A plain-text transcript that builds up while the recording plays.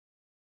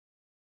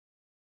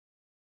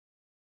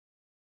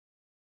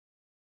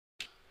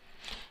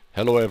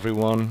Hello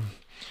everyone.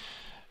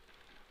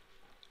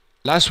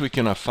 Last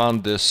weekend I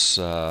found this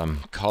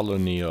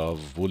colony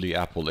of woolly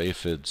apple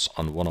aphids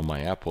on one of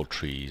my apple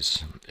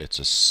trees. It's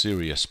a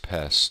serious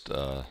pest,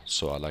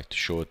 so I like to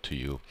show it to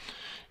you.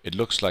 It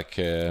looks like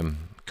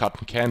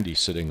cotton candy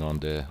sitting on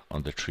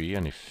the tree,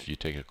 and if you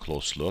take a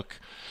close look,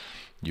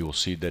 you will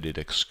see that it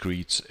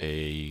excretes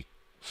a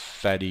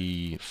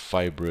fatty,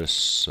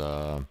 fibrous,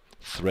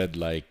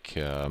 thread-like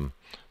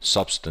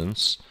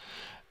substance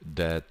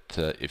that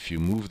if you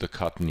move the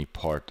cottony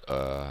part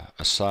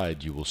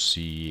aside, you will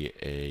see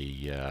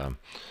a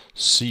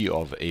sea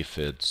of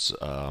aphids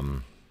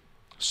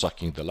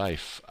sucking the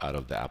life out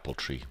of the apple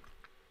tree.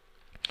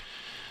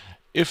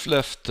 If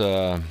left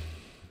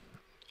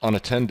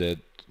unattended,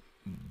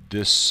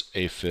 this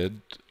aphid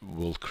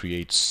will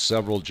create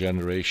several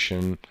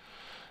generations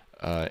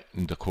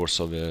in the course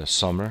of a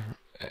summer,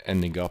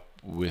 ending up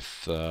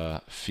with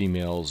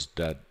females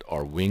that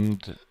are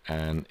winged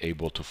and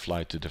able to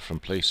fly to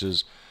different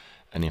places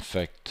and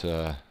infect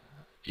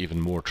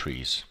even more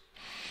trees.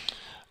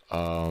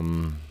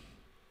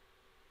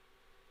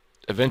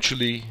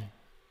 Eventually,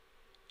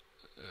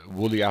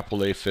 woolly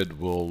apple aphid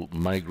will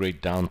migrate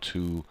down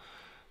to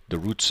the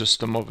root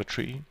system of a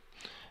tree,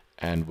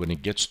 and when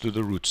it gets to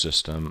the root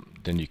system,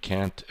 then you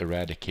can't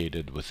eradicate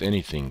it with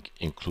anything,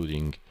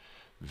 including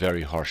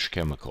very harsh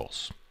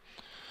chemicals.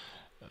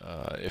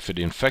 If it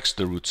infects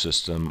the root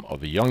system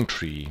of a young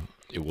tree,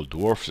 it will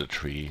dwarf the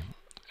tree,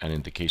 and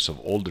in the case of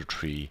older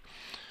tree,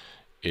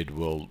 it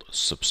will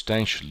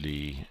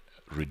substantially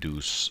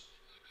reduce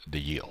the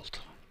yield.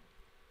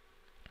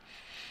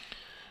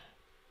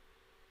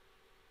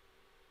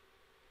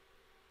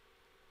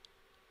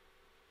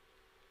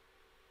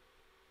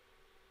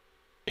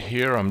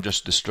 Here I'm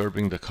just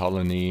disturbing the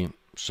colony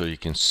so you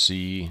can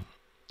see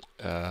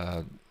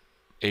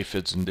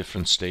aphids in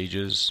different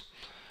stages.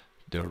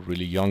 There are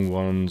really young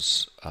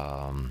ones,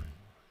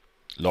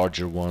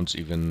 larger ones.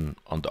 Even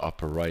on the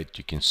upper right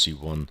you can see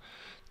one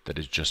that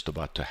is just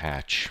about to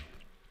hatch.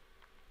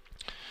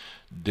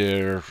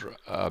 Their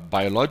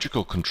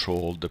biological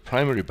control, the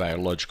primary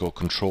biological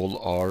control,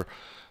 are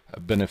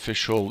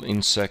beneficial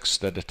insects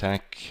that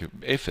attack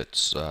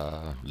aphids,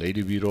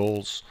 lady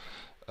beetles,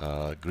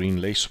 green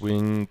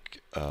lacewing,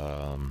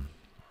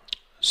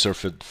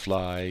 syrphid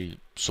fly,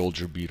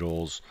 soldier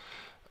beetles.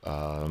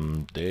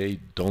 They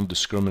don't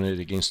discriminate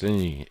against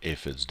any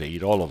aphids. They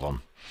eat all of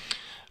them.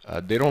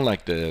 They don't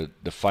like the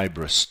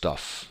fibrous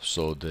stuff,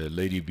 so the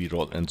lady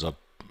beetle ends up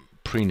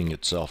pruning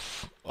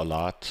itself a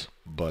lot,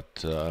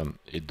 but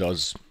it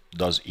does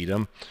eat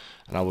them.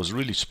 And I was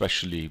really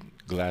especially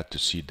glad to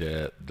see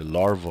the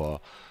larva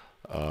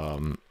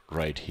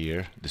right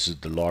here. This is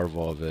the larva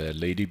of a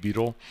lady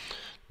beetle.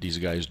 These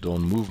guys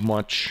don't move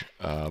much,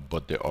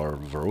 but they are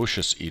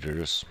ferocious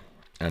eaters,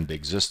 and the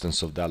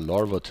existence of that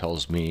larva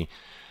tells me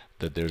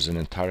that there's an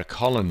entire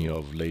colony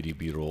of lady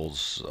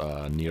beetles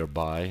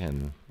nearby,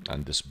 and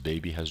this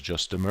baby has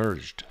just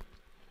emerged.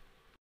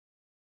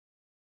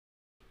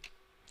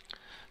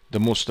 The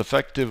most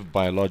effective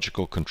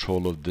biological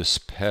control of this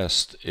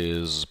pest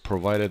is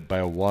provided by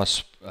a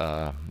wasp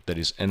that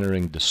is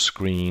entering the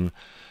screen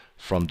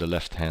from the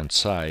left-hand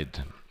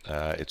side.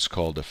 It's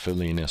called a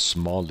Colonies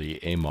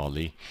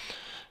molly.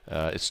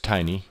 It's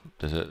tiny,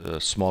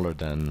 smaller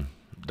than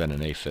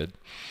an aphid,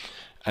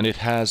 and it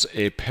has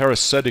a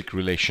parasitic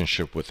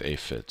relationship with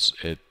aphids.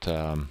 It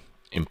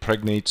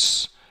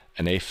impregnates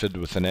an aphid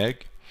with an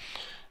egg,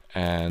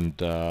 and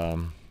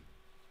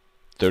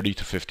 30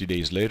 to 50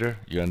 days later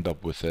you end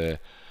up with a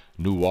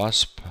new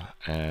wasp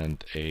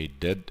and a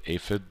dead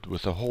aphid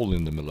with a hole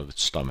in the middle of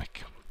its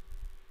stomach.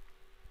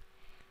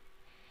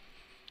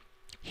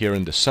 Here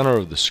in the center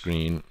of the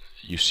screen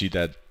you see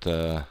that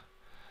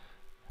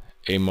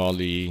a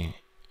molly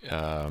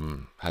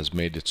has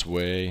made its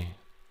way,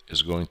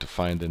 is going to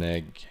find an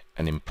egg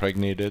and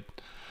impregnate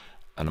it,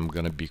 and I'm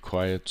going to be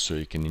quiet so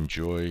you can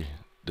enjoy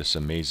this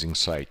amazing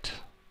sight.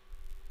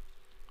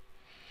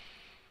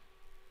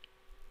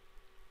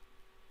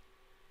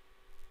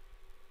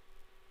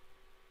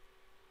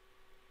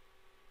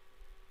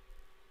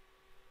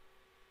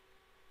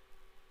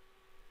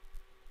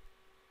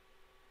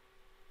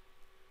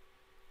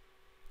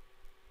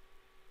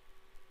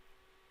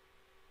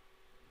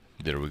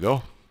 There we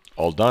go,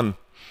 all done.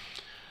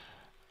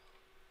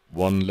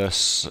 One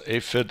less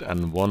aphid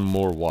and one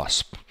more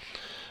wasp.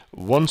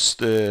 Once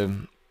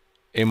the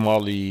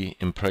molly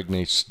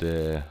impregnates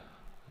the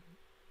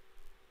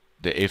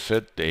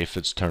aphid, the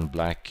aphids turn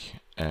black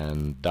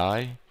and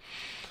die,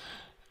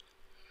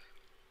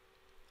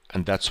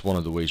 and that's one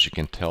of the ways you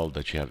can tell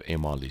that you have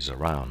mollies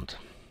around.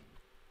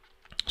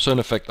 So in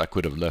effect, I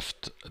could have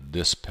left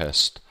this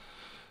pest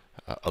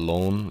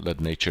alone, let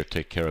nature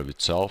take care of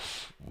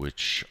itself,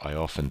 which I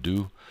often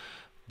do,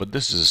 but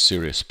this is a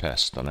serious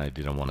pest and I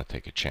didn't want to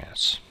take a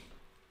chance.